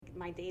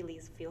my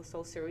dailies feel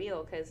so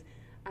surreal because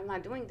I'm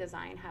not doing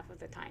design half of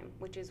the time,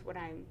 which is what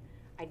I'm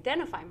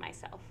identify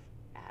myself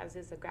as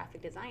a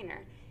graphic designer.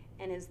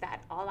 And is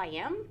that all I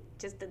am?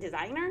 Just a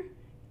designer?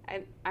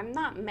 I'm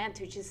not meant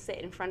to just sit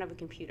in front of a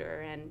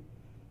computer and,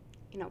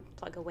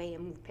 plug away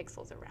and move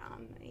pixels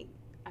around.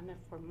 I'm meant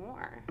for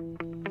more.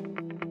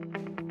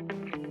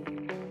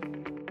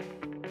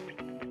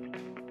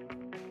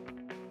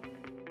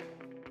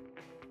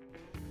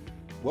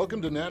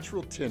 Welcome to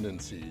Natural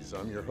Tendencies.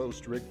 I'm your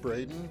host, Rick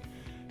Braden.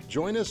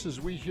 Join us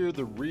as we hear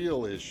the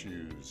real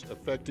issues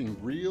affecting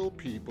real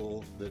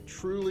people that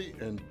truly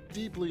and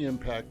deeply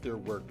impact their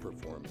work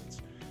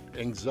performance.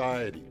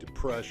 Anxiety,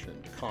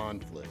 depression,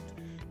 conflict,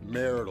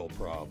 marital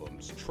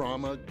problems,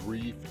 trauma,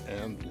 grief,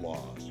 and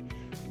loss.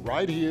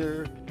 Right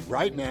here,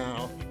 right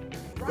now,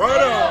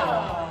 right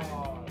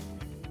on!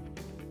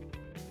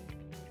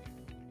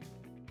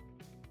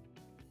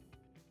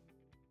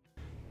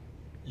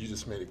 You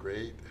just made a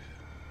great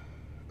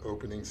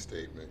opening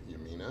statement,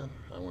 Yamina.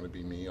 I want to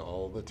be me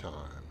all the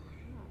time.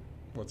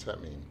 What's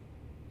that mean?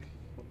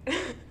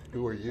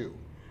 Who are you?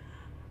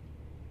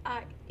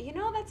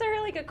 That's a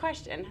really good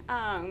question.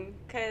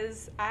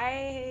 Because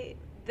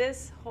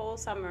this whole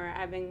summer,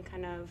 I've been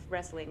kind of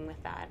wrestling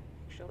with that,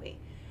 actually.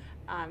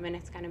 And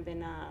it's kind of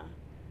been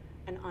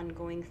an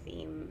ongoing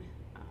theme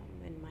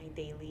in my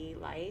daily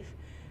life.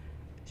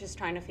 Just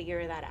trying to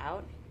figure that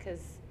out.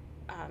 Because,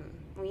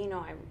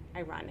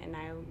 I run, and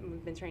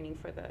I've been training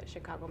for the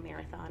Chicago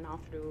Marathon all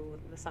through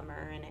the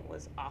summer, and it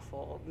was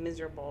awful,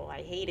 miserable.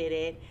 I hated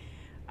it.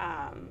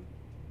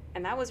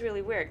 And that was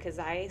really weird because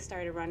I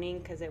started running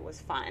because it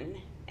was fun.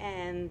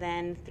 And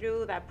then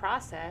through that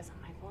process,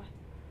 I'm like,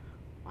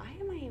 why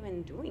am I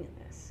even doing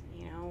this?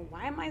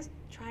 Why am I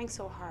trying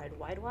so hard?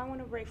 Why do I want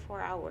to break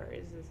 4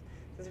 hours? Is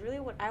this really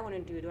what I want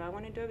to do? Do I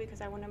want to do it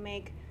because I want to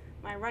make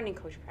my running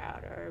coach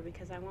proud, or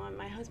because I want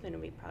my husband to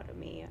be proud of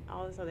me?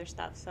 All this other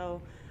stuff.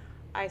 So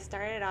I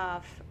started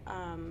off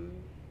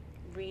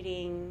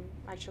reading,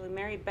 actually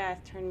Mary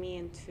Beth turned me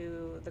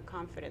into the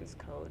Confidence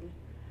Code.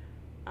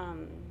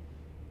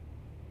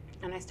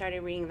 And I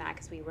started reading that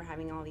because we were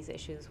having all these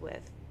issues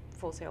with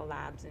Full Sail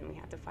Labs, and we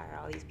had to fire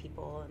all these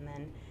people. And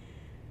then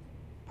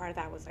part of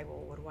that was like,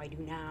 well, what do I do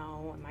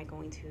now? Am I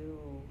going to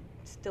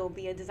still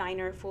be a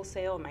designer at Full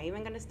Sail? Am I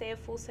even going to stay at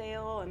Full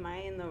Sail? Am I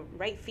in the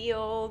right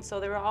field? So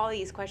there were all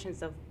these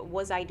questions of,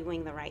 was I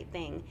doing the right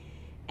thing?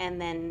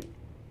 And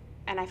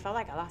I felt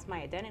like I lost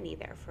my identity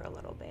there for a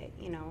little bit,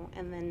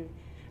 And then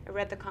I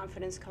read the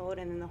Confidence Code,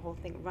 and then the whole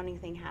running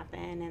thing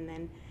happened. And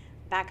then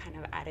that kind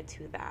of added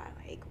to that,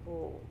 like,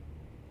 well,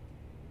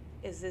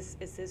 is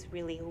this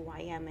really who I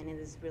am, and is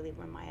this really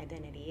where my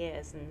identity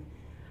is? And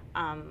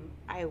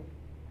I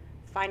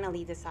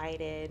finally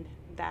decided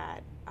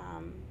that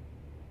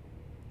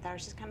I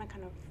was just kind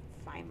of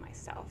find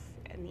myself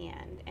in the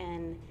end.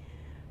 And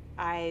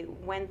I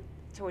went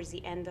towards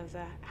the end of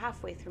the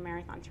halfway through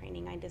marathon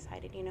training. I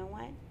decided, you know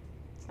what,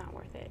 it's not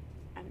worth it.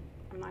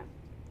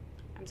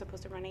 I'm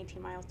supposed to run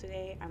 18 miles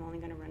today. I'm only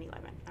going to run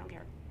 11. I don't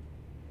care.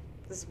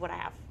 This is what I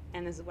have.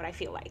 And this is what I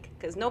feel like,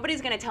 because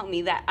nobody's going to tell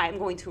me that I'm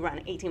going to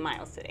run 18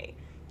 miles today.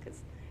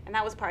 And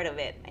that was part of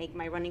it. Like,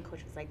 my running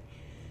coach was like,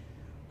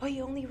 oh,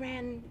 you only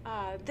ran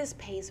this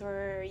pace,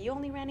 or you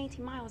only ran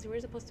 18 miles. You were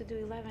supposed to do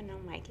 11. And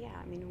I'm like,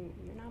 yeah,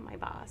 you're not my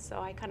boss. So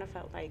I kind of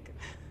felt like,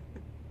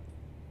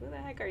 who the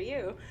heck are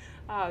you?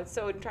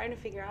 So trying to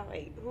figure out,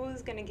 like,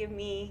 who's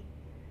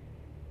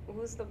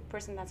the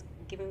person that's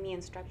giving me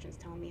instructions,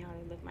 telling me how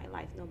to live my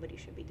life? Nobody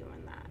should be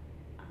doing that,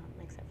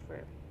 except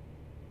for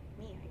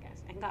me, I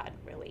guess, and God,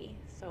 really.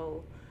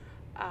 So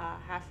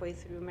halfway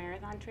through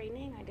marathon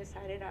training, I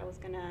decided I was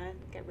gonna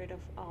get rid of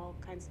all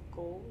kinds of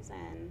goals,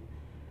 and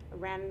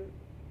ran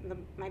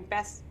my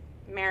best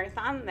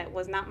marathon that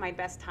was not my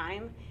best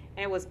time,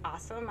 and it was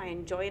awesome. I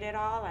enjoyed it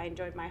all. I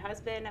enjoyed my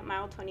husband at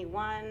mile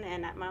 21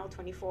 and at mile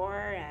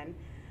 24, and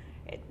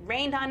it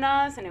rained on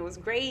us, and it was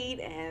great,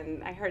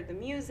 and I heard the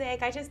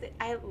music.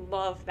 I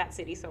love that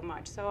city so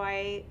much. So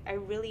I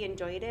really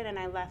enjoyed it, and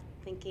I left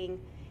thinking,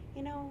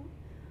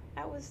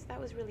 that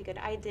was really good.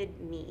 I did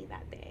me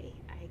that day.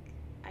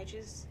 I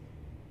just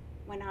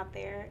went out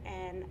there,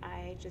 and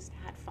I just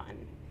had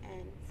fun,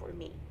 and for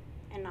me,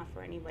 and not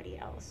for anybody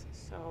else.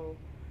 So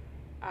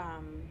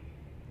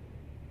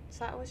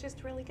it was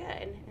just really good,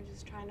 and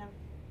just trying to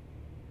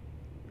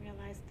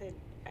realize that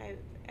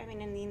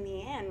in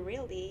the end,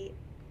 really,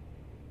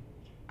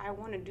 I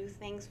want to do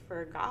things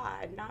for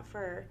God, not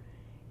for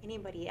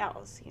anybody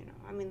else.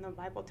 The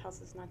Bible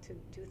tells us not to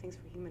do things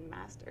for human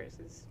masters.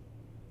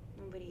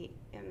 Nobody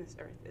in this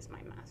earth is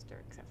my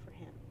master except for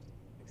Him,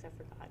 except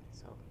for God.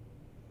 So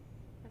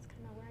that's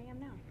kind of where I am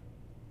now.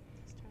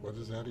 What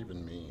does that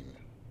even mean?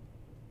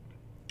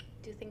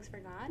 Do things for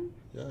God?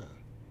 Yeah.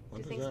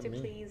 What do does things that to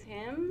mean? please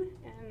Him,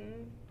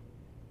 and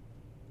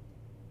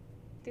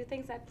do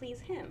things that please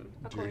Him.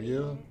 Do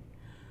you?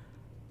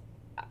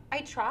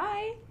 I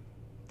try,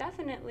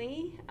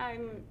 definitely. I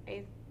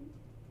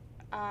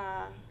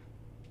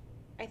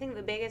think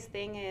the biggest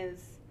thing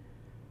is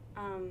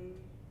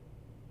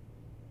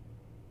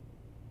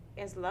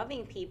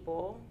loving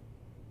people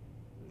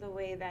the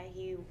way that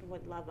He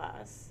would love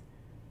us.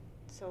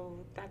 So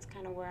that's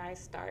kind of where I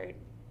start,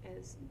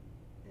 is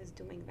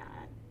doing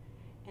that,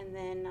 and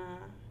then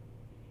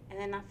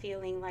not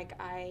feeling like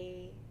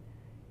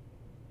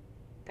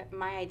that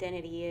my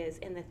identity is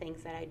in the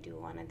things that I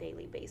do on a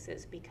daily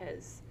basis,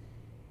 because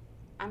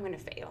I'm gonna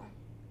fail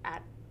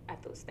at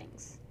those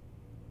things.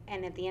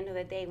 And at the end of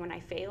the day, when I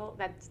fail,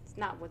 that's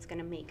not what's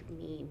gonna make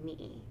me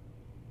me.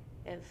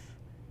 If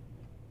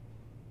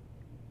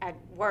at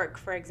work,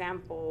 for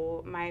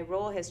example, my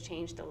role has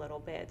changed a little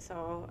bit,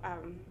 so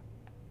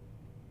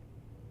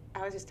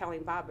I was just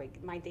telling Bob,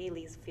 like, my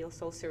dailies feel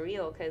so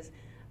surreal because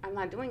I'm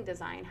not doing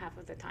design half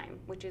of the time,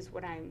 which is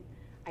what I'm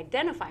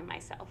identify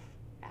myself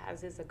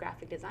as a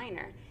graphic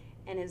designer.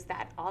 And is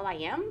that all I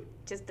am?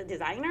 Just a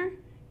designer?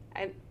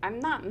 I'm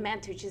not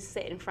meant to just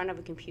sit in front of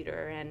a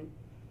computer and,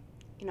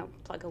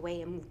 plug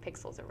away and move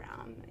pixels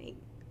around.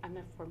 I'm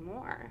meant for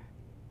more.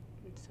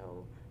 And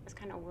so that's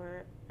kind of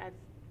where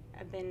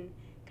I've been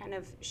kind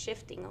of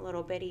shifting a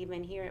little bit,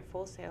 even here at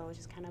Full Sail,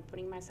 just kind of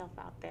putting myself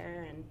out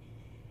there and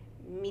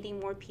meeting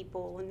more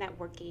people and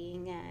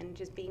networking and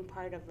just being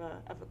part of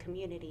a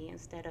community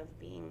instead of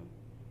being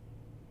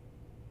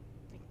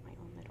like my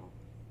own little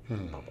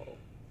bubble,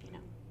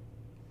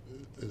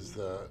 Does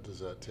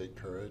that take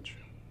courage?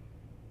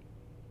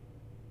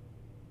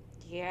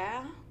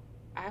 Yeah,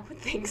 I would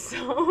think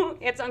so.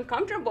 It's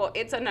uncomfortable.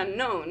 It's an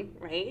unknown,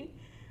 right?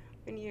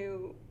 When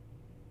you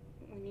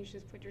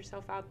just put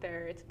yourself out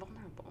there, it's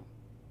vulnerable.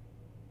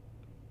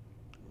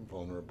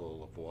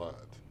 Vulnerable of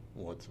what?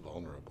 What's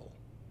vulnerable?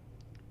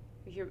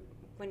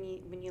 When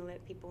you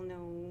let people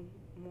know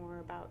more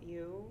about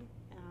you,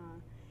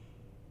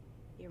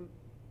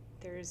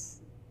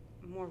 there's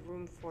more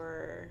room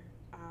for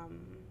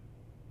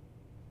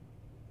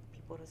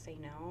people to say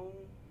no,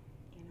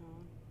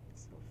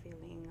 so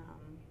feeling,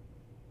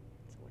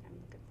 that's what I'm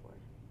looking for.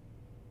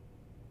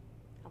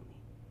 Help me.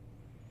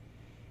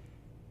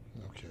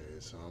 Okay,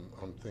 so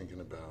I'm thinking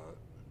about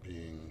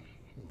being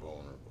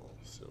vulnerable.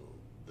 So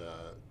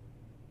that,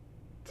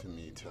 to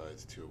me,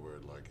 ties to a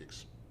word like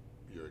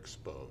you're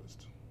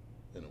exposed,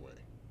 in a way.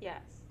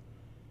 Yes.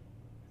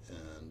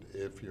 And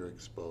if you're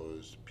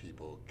exposed,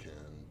 people can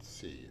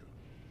see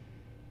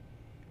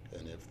you.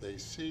 And if they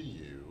see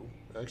you,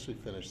 actually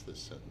finish this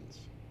sentence.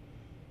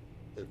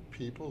 If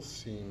people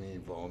see me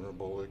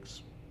vulnerable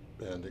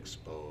and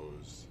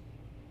exposed,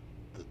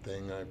 the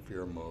thing I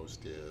fear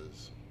most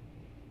is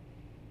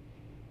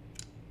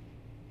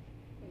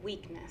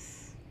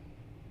weakness.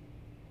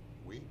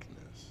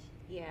 Weakness?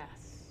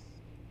 Yes.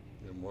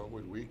 And what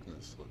would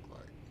weakness look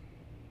like?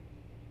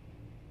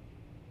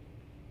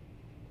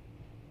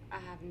 I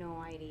have no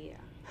idea.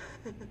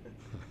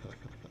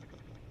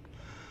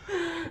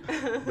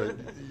 But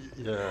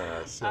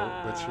yeah,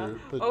 so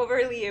but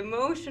overly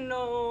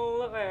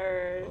emotional,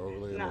 or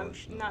overly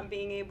emotional. not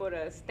being able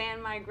to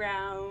stand my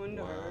ground,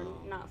 Wow. or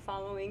not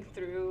following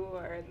through,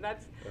 or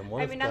that's. And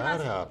what if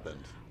that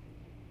happened?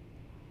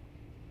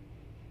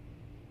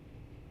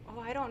 Oh,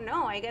 I don't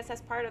know. I guess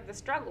that's part of the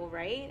struggle,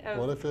 right?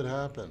 What if it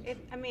happened?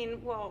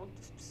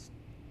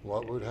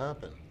 What would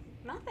happen?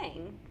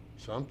 Nothing.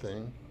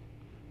 Something.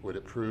 Would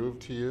it prove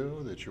to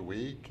you that you're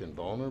weak and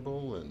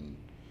vulnerable and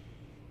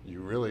you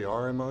really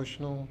are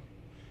emotional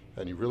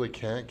and you really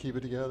can't keep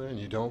it together and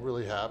you don't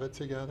really have it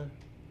together?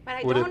 But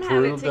I would don't it have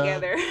it prove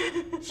together.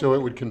 That? So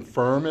it would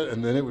confirm it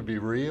and then it would be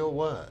real?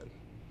 What?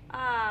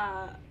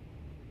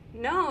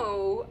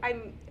 No.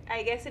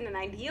 I guess in an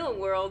ideal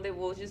world, it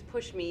will just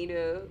push me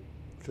to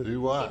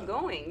do what? Keep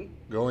going.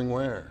 Going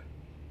where?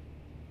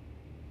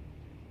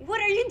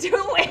 What are you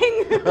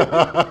doing?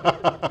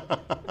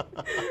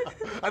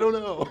 I don't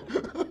know.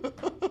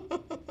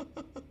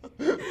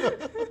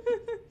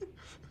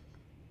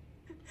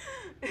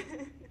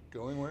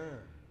 Going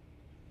where?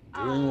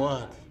 Doing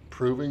what?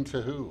 Proving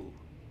to who?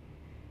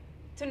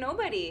 To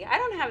nobody. I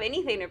don't have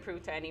anything to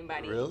prove to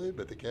anybody. Really?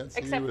 But they can't see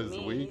Except you as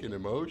me. weak and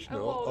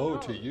emotional. No.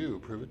 To you.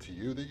 Prove it to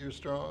you that you're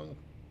strong.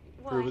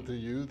 Well, Prove it to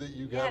you that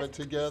you have it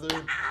together.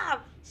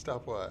 Stop.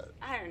 Stop what?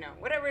 I don't know.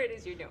 Whatever it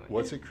is you're doing.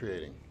 What's it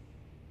creating?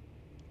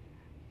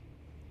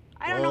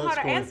 I don't know how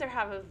to answer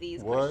half of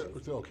these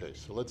questions. Okay,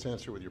 so let's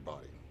answer with your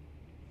body.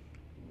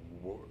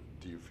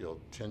 Do you feel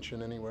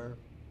tension anywhere?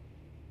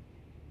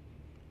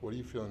 What do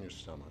you feel in your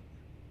stomach?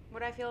 What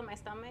do I feel in my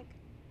stomach?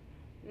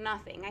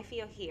 Nothing. I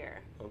feel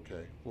here.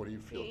 Okay. What do you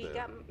feel You there?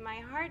 got my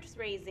heart's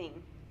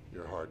racing.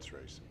 Your heart's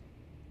racing.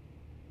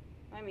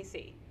 Let me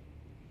see.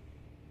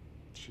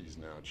 She's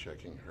now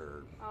checking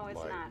her Oh,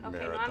 it's not. Okay,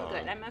 marathon, no, I'm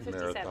good. I'm at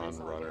 57. marathon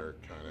so runner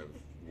kind of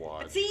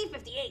watch. But see,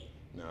 58.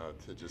 No,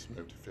 to just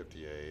move to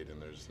 58,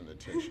 and there's an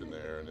attention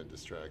there, and it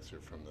distracts her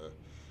from the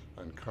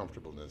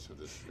uncomfortableness of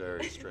this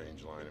very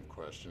strange line of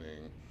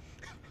questioning.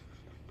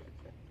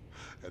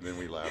 And then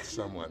we laugh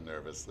somewhat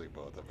nervously,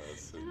 both of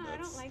us. And I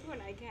don't like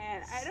when I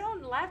can't. I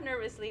don't laugh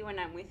nervously when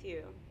I'm with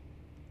you.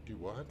 Do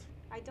what?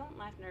 I don't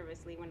laugh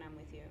nervously when I'm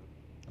with you.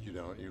 You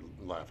don't? You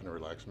laugh in a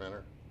relaxed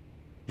manner?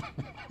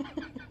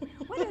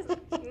 What is?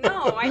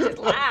 No, I just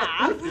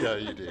laugh. Yeah,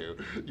 you do.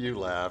 You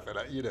laugh, and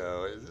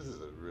this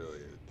is a really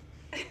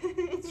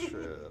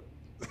trip.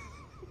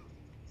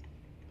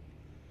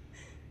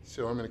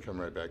 So I'm going to come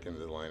right back into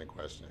the line of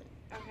questioning.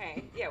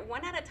 Okay, yeah,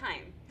 one at a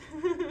time.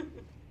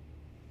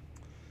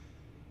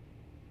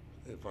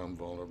 If I'm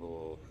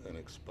vulnerable and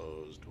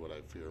exposed, what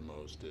I fear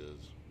most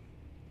is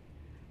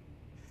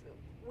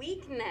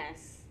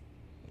Weakness.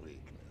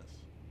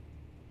 weakness.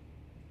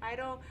 I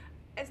don't,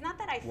 it's not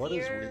that I What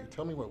is fear.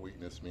 Tell me what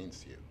weakness means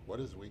to you. What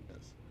is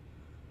weakness?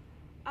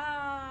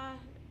 Uh,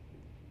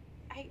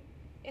 I,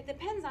 it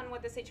depends on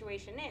what the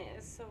situation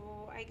is.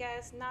 So I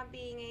guess not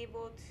being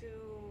able to,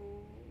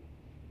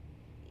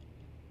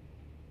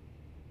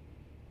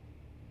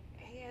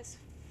 I guess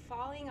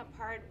falling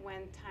apart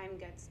when times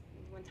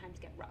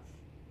get rough.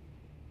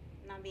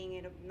 Not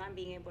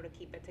being able to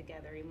keep it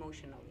together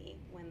emotionally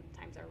when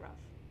times are rough.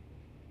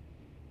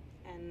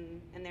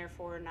 And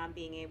therefore not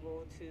being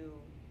able to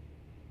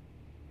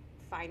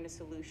find a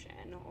solution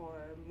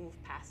or move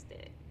past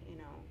it, you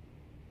know.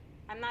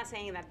 I'm not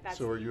saying that that's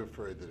So are you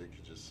afraid that it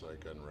could just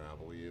like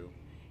unravel you?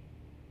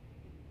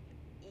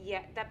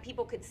 yeah, that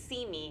people could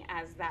see me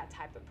as that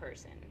type of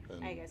person.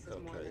 And, I guess is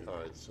more okay, than all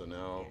that. right. So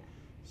now, Yeah.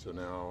 so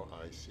now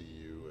I see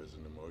you as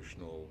an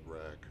emotional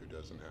wreck who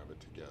doesn't have it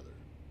together.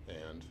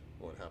 And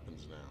what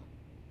happens now?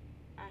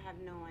 I have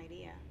no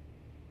idea.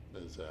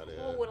 Is that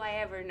Well, it? will I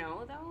ever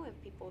know though if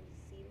people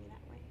see me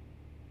that way?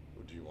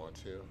 Do you want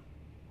to?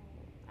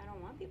 Well, I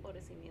don't want people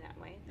to see me that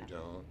way. You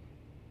don't?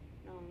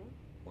 No.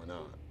 Why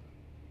not?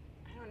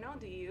 I don't know.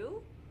 Do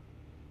you?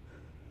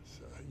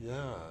 So,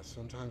 yeah,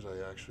 sometimes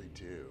I actually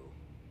do.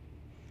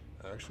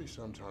 Actually,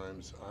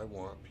 sometimes I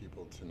want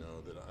people to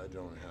know that I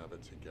don't have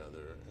it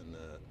together and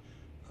that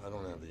I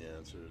don't have the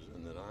answers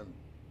and that I'm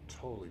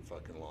totally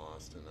fucking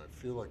lost and I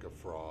feel like a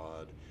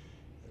fraud.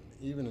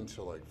 And even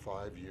until like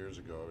 5 years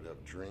ago, I would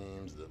have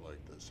dreams that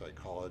like the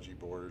psychology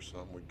board or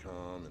something would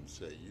come and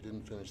say, you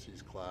didn't finish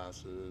these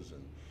classes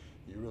and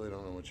you really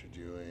don't know what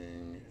you're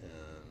doing.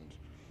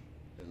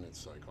 And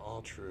it's like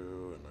all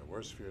true and my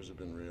worst fears have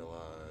been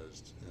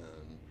realized.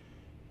 And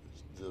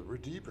the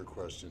deeper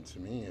question to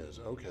me is,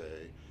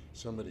 okay,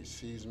 somebody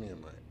sees me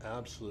in my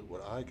absolute,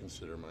 what I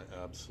consider my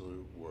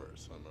absolute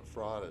worst. I'm a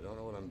fraud, I don't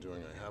know what I'm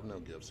doing, I have no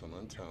gifts, I'm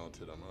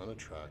untalented, I'm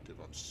unattractive,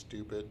 I'm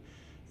stupid,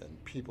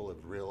 and people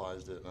have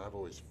realized it, and I've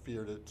always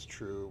feared it's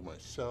true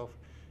myself,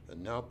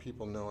 and now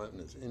people know it, and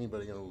is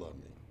anybody gonna love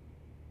me?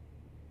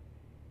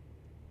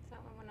 Is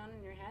that what went on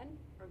in your head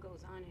or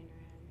goes on in your head?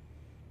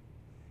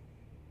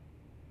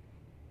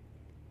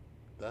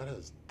 That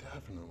has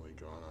definitely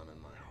gone on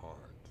in my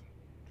heart,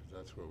 because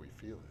that's where we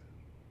feel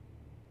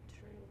it.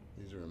 True.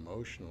 These are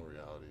emotional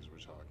realities we're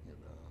talking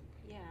about.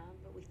 Yeah,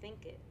 but we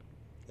think it.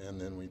 And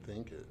then we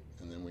think it,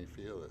 and then we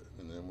feel it,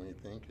 and then we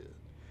think it.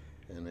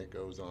 And it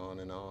goes on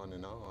and on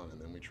and on, and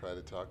then we try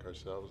to talk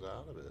ourselves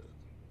out of it.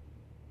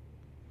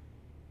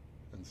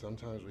 And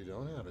sometimes we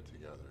don't have it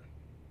together.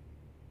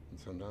 And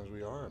sometimes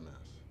we are a mess.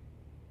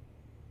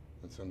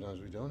 And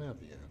sometimes we don't have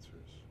the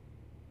answers.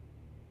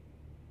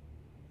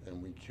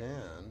 And we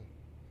can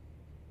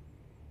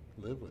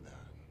live with that.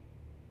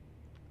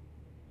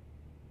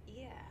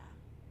 Yeah,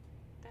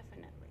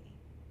 definitely.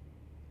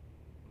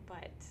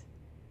 But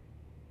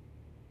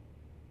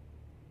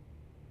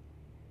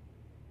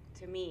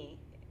to me,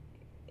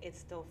 it's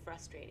still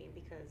frustrating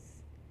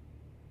because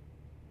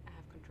I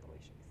have control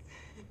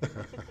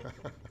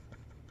issues.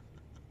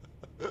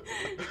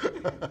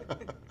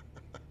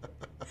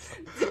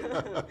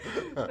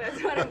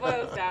 That's what it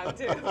boils down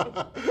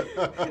to.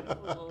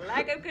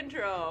 Lack of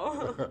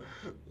control.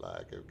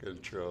 Lack of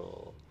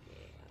control.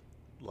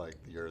 Yeah.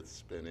 Like the earth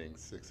spinning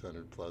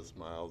 600 plus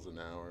miles an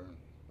hour,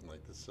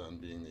 like the sun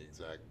being the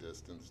exact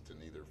distance to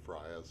neither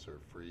fry us or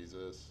freeze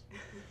us,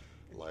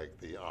 like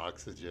the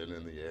oxygen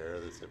in the air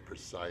that's at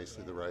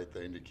precisely the right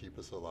thing to keep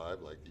us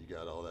alive. Like you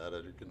got all that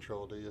under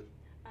control, do you?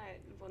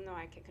 Well, no,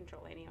 I can't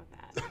control any of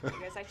that. I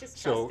guess I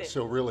just trust it.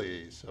 So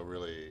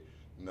really,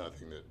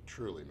 nothing that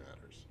truly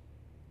matters.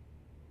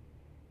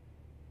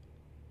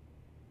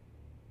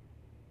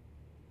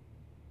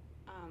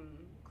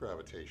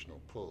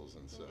 Gravitational pulls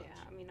and such.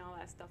 Yeah, I mean, all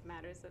that stuff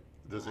matters.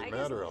 Does I it guess-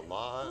 matter a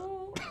lot?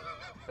 Well,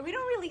 we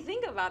don't really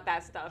think about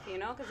that stuff, you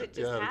know, because it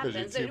just Yeah, happens.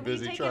 because you're too and we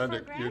busy take trying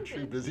it for to you're granted.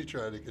 too busy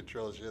trying to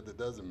control shit that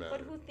doesn't matter.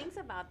 But who thinks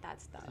about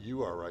that stuff?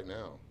 You are right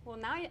now. Well,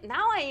 now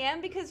I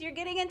am because you're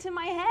getting into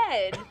my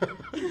head.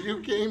 You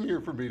came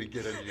here for me to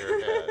get into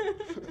your head,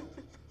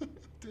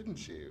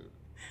 didn't you?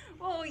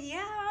 Well,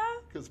 yeah.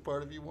 Because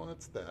part of you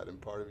wants that and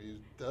part of you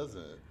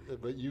doesn't.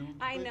 But you.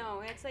 I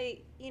know. It's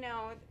like, you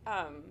know,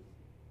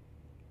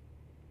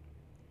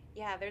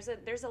 yeah,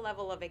 there's a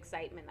level of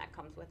excitement that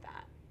comes with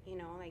that, you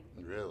know, like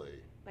Really?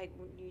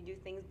 when you do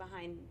things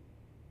behind,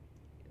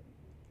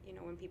 you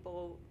know, when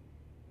people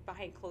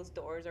behind closed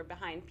doors or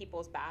behind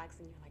people's backs,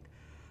 and you're like,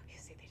 you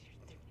say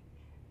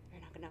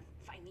they're not gonna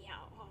find me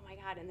out. Oh my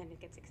god! And then it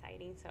gets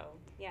exciting. So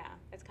yeah,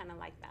 it's kind of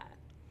like that.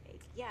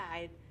 Like, yeah,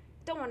 I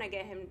don't want to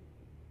get him.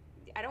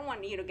 I don't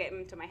want you to get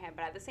into my head,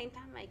 but at the same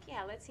time, like,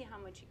 yeah, let's see how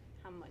much you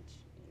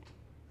know,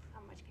 how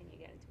much can you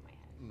get into my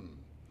head?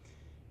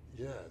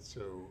 Yeah,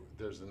 so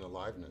there's an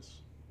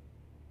aliveness.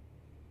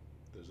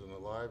 There's an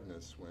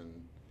aliveness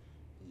when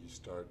you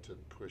start to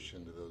push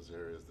into those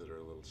areas that are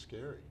a little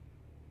scary.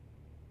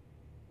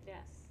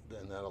 Yes.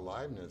 And that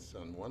aliveness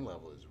on one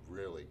level is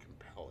really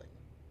compelling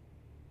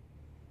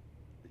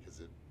because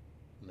it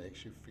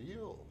makes you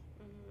feel.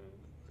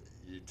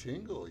 Mm-hmm. You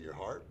tingle, your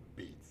heart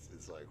beats.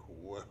 It's like,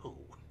 whoa.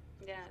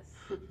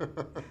 Yes.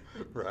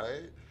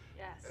 Right?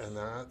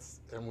 Yes.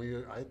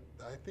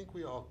 I think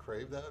we all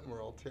crave that and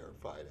we're all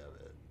terrified of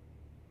it.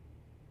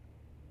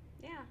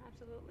 Yeah,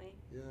 absolutely.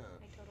 Yeah.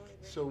 I totally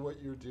agree. So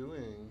what you're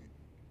doing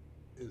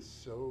is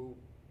so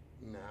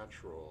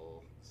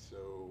natural,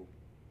 so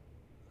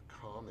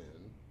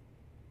common,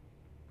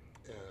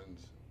 and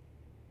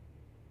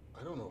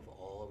I don't know if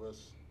all of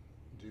us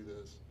do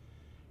this,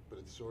 but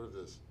it's sort of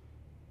this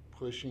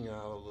pushing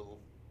out a little,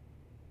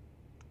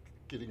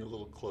 getting a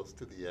little close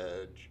to the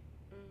edge,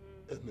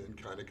 Mm-hmm. and then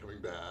kind of coming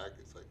back.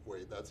 It's like,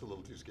 wait, that's a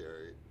little too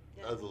scary.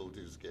 Yeah. That's a little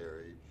too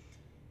scary.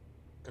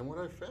 And what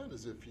I found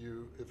is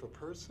if a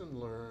person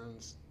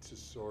learns to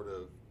sort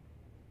of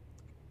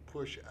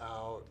push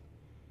out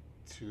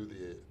to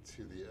the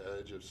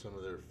edge of some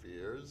of their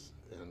fears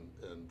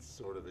and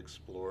sort of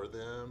explore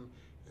them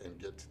and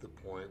get to the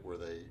point where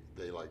they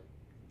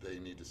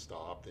need to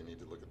stop, they need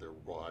to look at their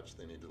watch,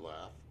 they need to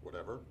laugh,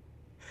 whatever.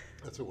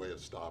 That's a way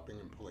of stopping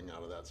and pulling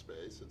out of that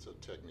space. It's a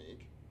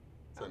technique.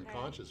 It's Okay.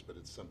 unconscious, but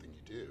it's something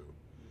you do.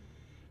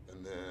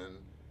 And then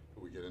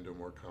we get into a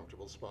more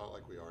comfortable spot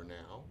like we are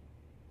now.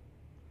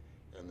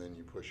 And then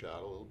you push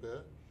out a little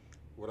bit.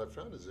 What I've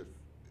found is if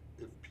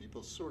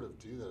people sort of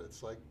do that,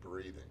 it's like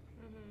breathing.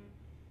 Mm-hmm.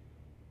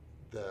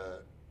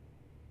 That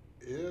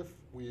if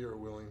we are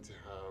willing to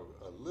have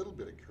a little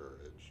bit of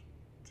courage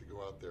to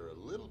go out there a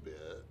little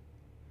bit,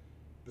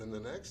 then the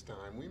next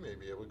time we may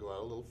be able to go out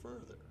a little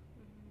further.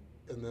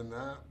 Mm-hmm. And then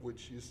that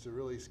which used to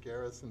really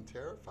scare us and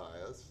terrify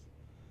us,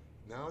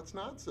 now it's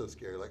not so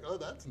scary. Like, oh,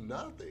 that's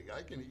nothing.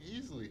 I can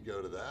easily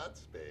go to that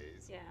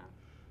space. Yeah.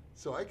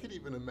 So I could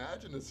even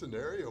imagine a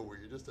scenario where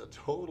you're just a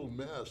total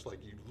mess.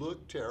 Like you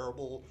look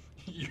terrible.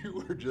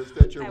 You were just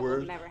at your That will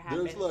worst. never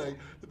happen. There's like,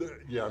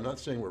 yeah, I'm not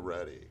saying we're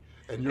ready.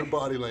 And your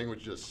body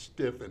language just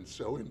stiffened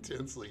so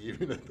intensely,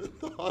 even at the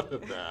thought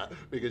of that,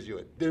 because you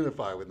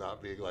identify with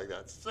not being like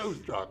that so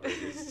strongly.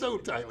 You so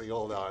tightly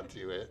hold on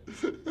to it.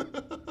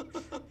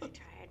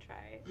 I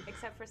try.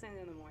 Except for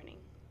in the morning.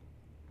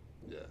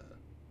 Yeah.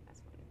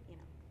 That's when,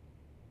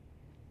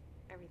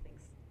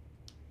 everything's.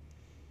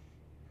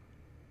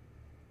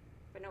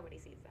 But nobody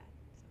sees that.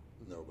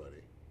 So.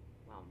 Nobody.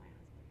 Well, my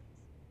husband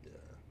does.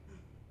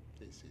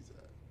 Yeah. He sees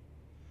that.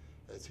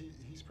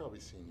 He's probably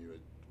seen you at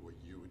what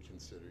you would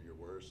consider your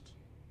worst.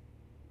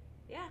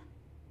 Yeah.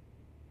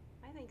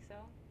 I think so.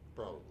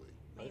 Probably.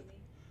 Maybe.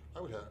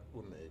 I would have.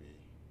 Well, maybe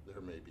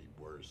there may be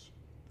worse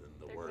than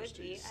the There worst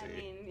could you be. see. I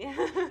mean,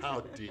 yeah.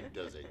 How deep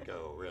does it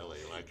go, really?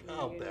 Like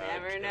how You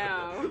bad? never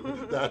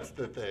know. That's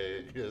the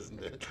thing,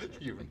 isn't it?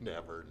 You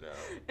never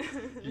know.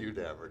 You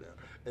never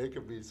know. It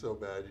could be so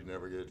bad you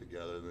never get it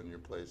together, and then you're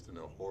placed in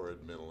a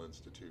horrid mental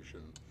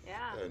institution,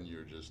 Yeah. and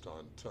you're just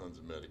on tons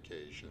of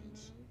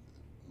medications.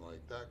 Mm-hmm.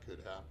 Like that could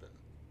happen.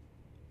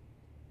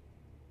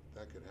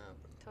 That could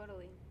happen.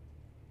 Totally.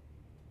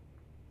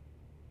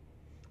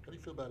 How do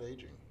you feel about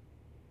aging?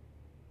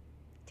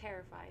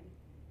 Terrified.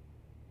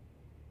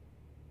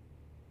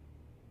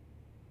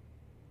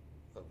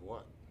 Of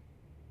what?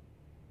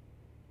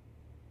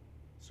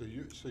 So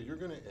you're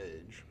going to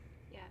age.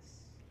 Yes.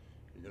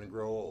 You're going to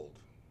grow old.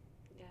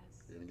 Yes.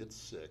 You're going to get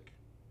sick,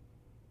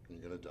 and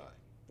you're going to die.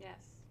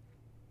 Yes.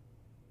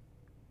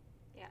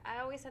 Yeah,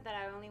 I always said that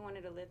I only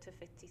wanted to live to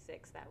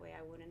 56. That way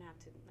I wouldn't have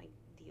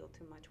to deal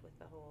too much with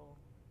the whole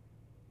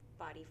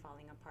body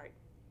falling apart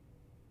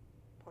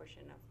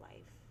portion of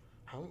life.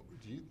 How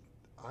do you?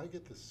 I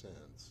get the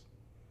sense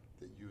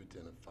that you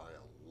identify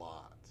a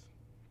lot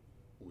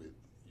with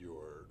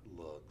your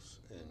looks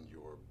and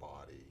your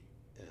body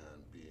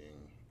and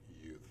being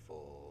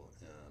youthful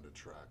and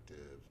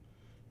attractive,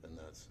 and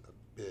that's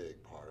a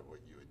big part of what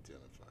you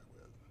identify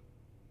with.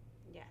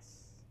 Yes.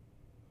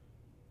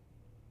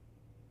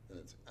 And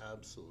it's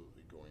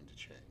absolutely going to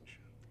change.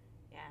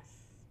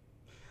 Yes.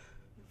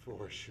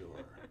 For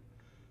sure.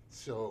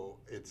 So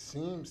it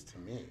seems to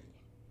me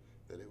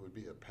that it would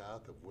be a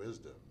path of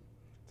wisdom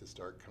to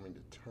start coming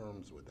to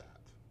terms with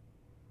that.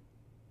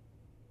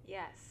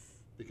 Yes.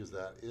 Because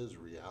that is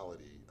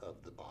reality of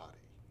the body.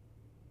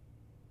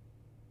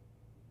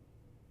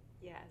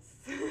 Yes.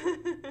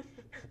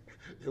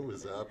 It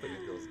was up and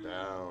it goes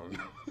down.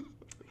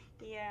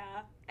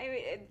 Yeah.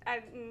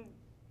 I mean,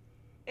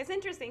 it's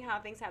interesting how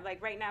things have,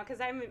 right now,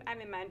 because I'm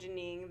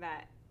imagining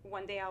that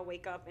one day I'll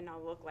wake up and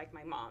I'll look like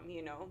my mom,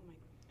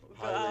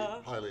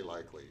 Highly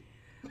likely.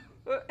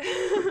 But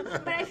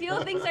I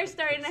feel things are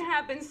starting to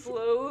happen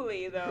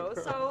slowly, though.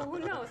 So who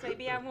knows?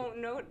 Maybe I won't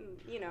know.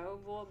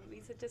 Will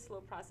be such a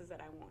slow process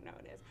that I won't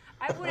notice.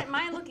 I wouldn't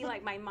mind looking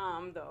like my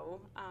mom,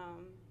 though.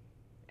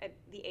 At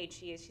the age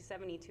she is, she's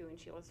 72, and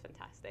she looks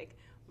fantastic.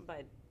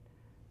 But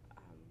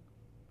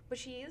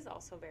she is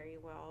also very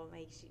well.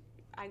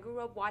 I grew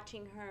up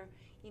watching her,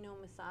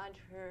 massage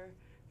her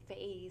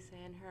face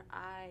and her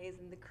eyes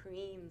and the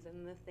creams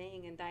and the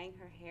thing and dyeing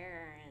her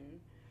hair and,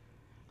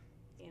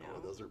 you know.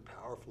 Oh, those are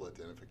powerful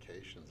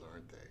identifications,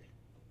 aren't they?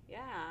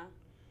 Yeah.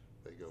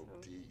 They go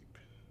So- deep.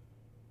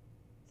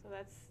 So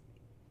that's,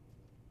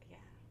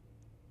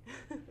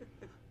 yeah.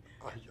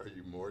 Are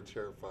you more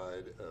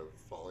terrified of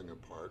falling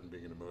apart and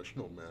being an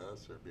emotional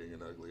mess or being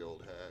an ugly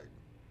old hag?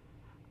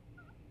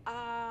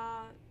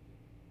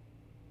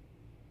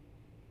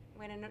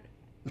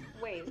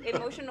 Wait,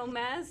 emotional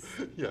mess?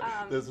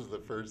 Yeah, this is the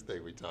first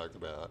thing we talked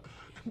about.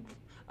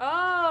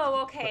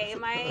 Oh, okay.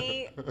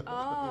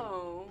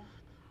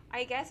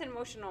 I guess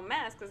emotional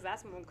mess, because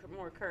that's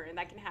more current.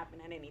 That can happen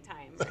at any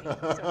time,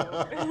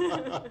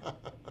 right?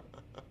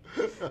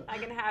 So that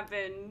can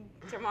happen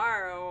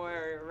tomorrow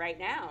or right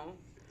now.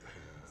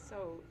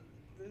 So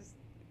this,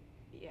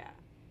 yeah.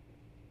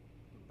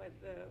 But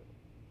the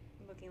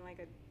looking like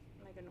an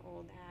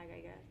old hag,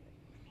 I guess.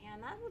 Man,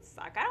 that would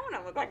suck. I don't want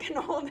to look like an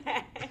old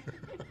hag.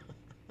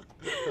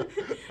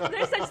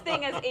 There's such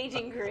thing as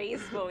aging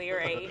gracefully,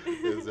 right?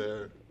 Is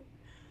there?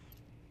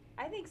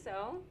 I think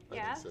so. I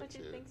Yeah, think so, don't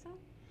you too. think so?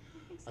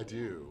 I think so.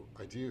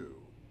 I do.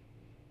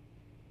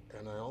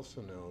 And I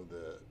also know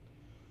that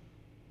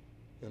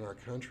in our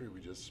country we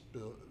just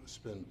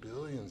spend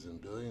billions and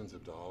billions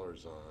of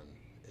dollars on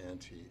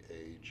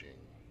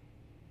anti-aging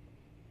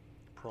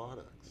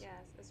products.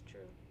 Yes, that's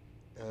true.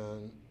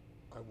 And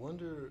I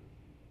wonder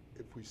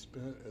if we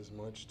spent as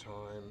much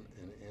time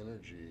and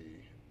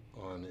energy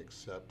on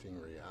accepting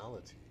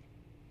reality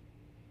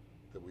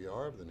that we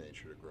are of the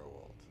nature to grow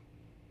old.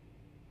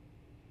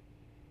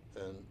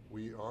 And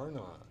we are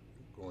not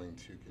going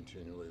to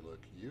continually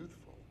look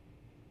youthful.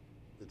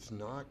 It's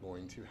not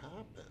going to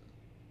happen.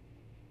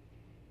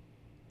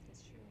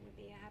 That's true. We'd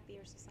be a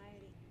happier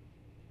society.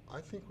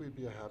 I think we'd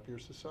be a happier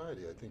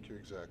society. I think you're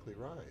exactly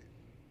right.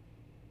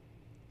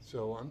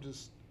 So I'm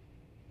just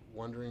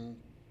wondering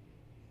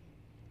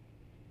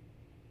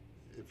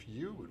if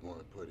you would want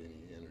to put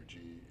any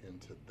energy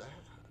into that.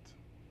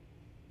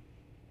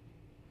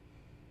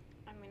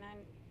 I mean,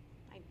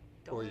 I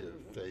don't. Or your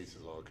face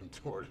is all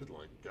contorted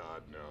like,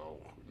 God,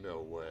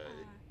 no way.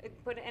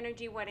 Put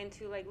energy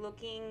into like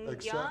looking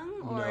Accept-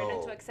 young or no.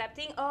 into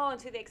accepting? Oh,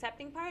 into the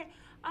accepting part.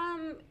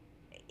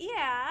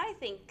 Yeah, I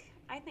think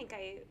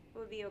I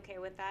would be okay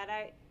with that.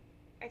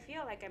 I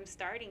feel like I'm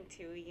starting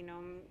to. You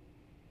know,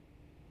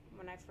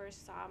 when I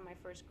first saw my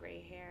first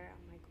gray hair,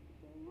 I'm like,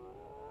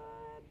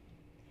 what?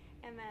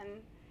 And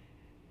then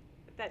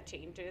that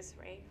changes,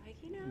 right? Like,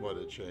 you know. What,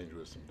 it changed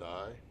with some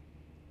dye?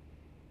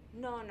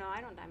 No, I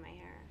don't dye my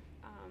hair.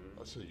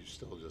 Oh, so you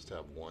still just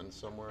have one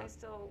somewhere?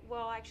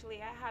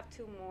 Actually, I have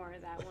two more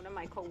that one of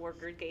my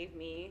coworkers gave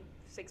me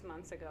 6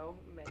 months ago.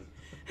 But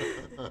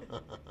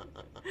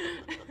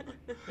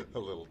A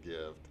little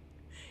gift.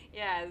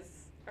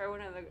 yes, or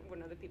one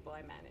of the people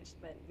I managed.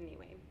 But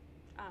anyway,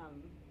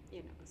 you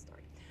know the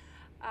story.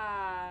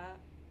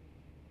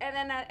 And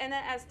then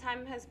as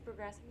time has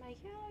progressed, I'm like,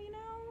 you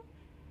know,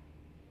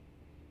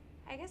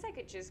 I guess I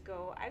could just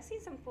go. I've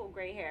seen some full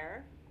gray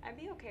hair. I'd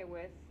be okay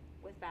with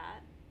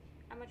that.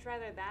 I'd much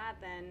rather that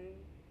than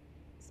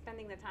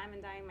spending the time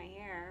and dyeing my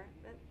hair.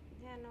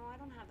 No, I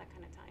don't have that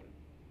kind of time.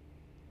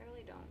 I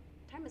really don't.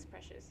 Time is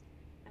precious.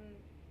 And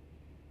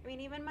I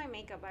mean, even my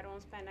makeup, I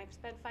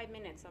spend 5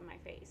 minutes on my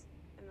face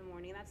in the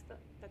morning. That's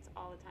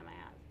all the time I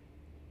have.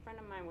 A friend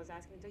of mine was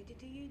asking me,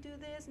 do you do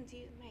this? And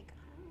I'm like,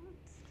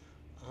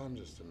 I'm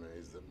just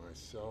amazed that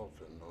myself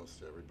and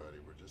most everybody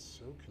were just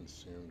so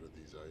consumed with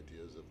these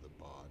ideas of the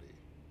body.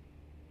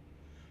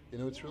 You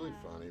know, it's really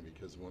Yeah. funny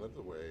because one of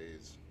the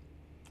ways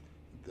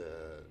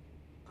that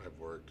I've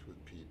worked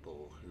with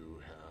people who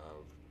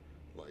have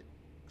like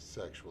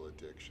sexual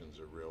addictions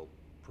or real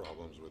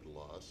problems with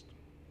lust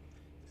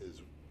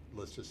is,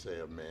 let's just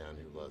say, a man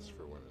who lusts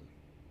for women.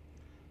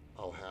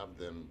 I'll have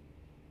them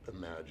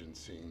imagine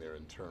seeing their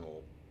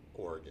internal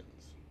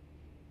organs,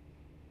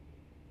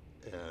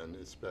 and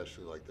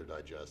especially like their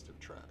digestive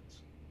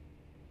tracts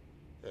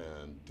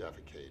and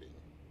defecating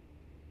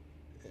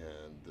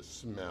and the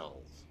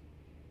smells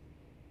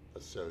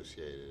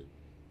associated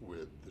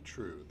with the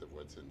truth of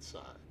what's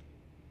inside,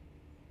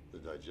 the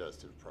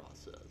digestive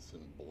process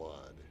and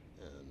blood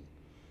and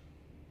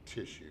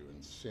tissue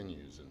and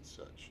sinews and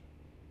such.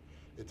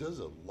 It does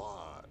a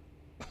lot.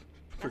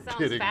 that sounds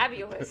getting-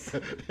 fabulous.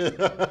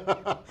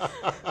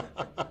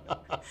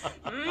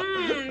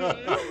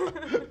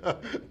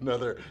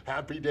 Another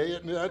happy day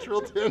at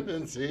Natural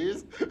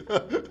Tendencies.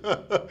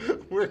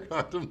 We're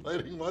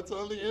contemplating what's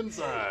on the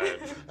inside.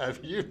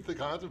 Have you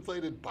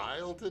contemplated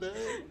bile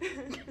today?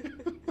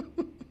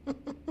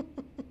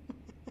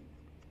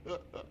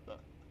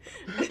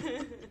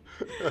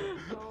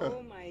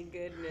 Oh my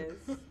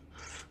goodness.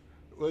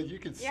 Well, you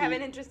can see. You have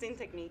an interesting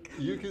technique.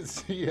 You can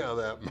see how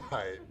that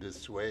might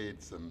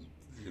dissuade some,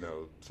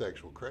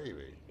 sexual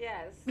craving.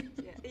 Yes.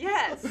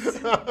 Yes.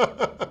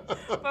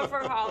 But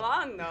for how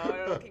long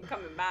though? It'll keep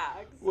coming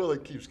back. Well,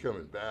 it keeps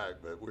coming back,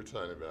 but we're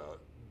talking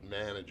about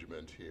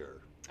management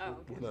here. Oh, okay.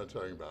 We're not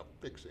talking about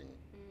fixing.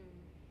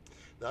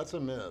 That's a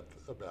myth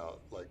about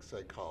like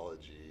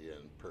psychology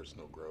and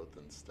personal growth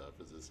and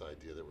stuff, is this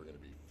idea that we're going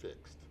to be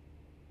fixed.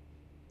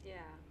 Yeah.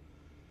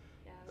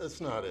 Yeah.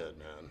 That's not it,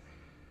 man.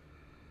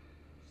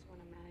 Just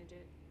want to manage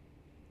it.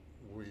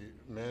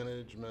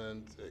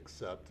 Management,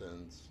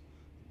 acceptance,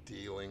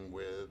 dealing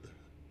with,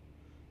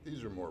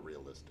 these are more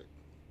realistic.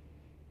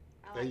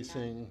 I like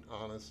Facing,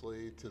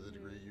 honestly, to the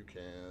degree you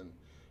can,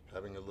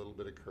 having a little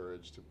bit of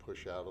courage to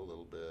push out a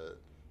little bit,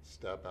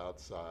 step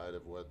outside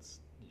of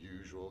what's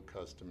usual,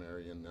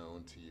 customary, and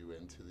known to you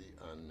into the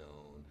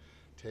unknown,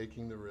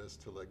 taking the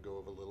risk to let go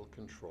of a little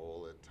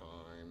control at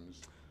times.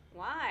 that.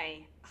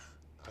 Why?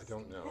 I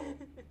don't know.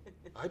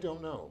 I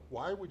don't know.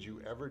 Why would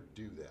you ever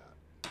do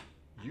that?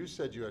 You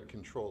said you had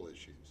control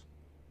issues.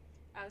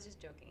 I was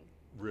just joking.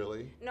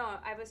 Really? No,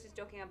 I was just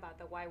joking about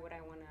the why would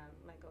I want to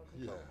let go of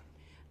control.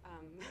 Yeah.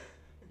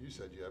 You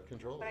said you have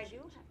control But issues. I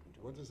do have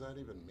control. What does that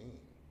even mean?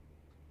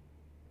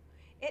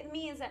 It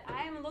means that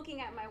I am looking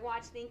at my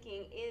watch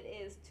thinking it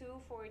is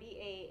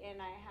 2:48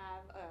 and I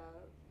have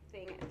a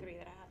thing at 3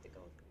 that I have to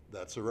go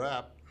That's a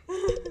wrap. through.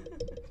 We're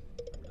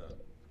done.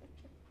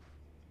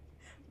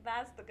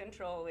 That's the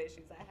control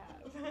issues I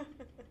have.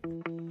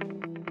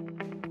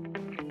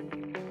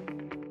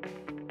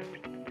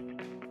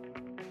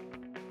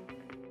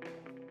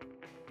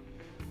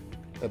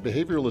 At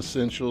Behavioral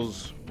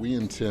Essentials, we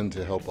intend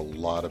to help a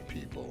lot of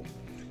people,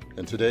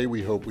 and today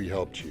we hope we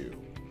helped you.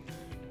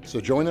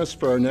 So join us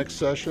for our next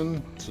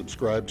session.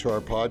 Subscribe to our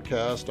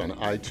podcast on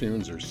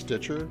iTunes or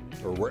Stitcher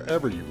or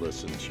wherever you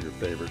listen to your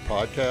favorite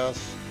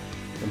podcasts,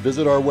 and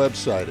visit our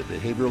website at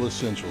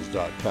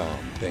behavioralessentials.com.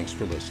 Thanks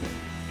for listening.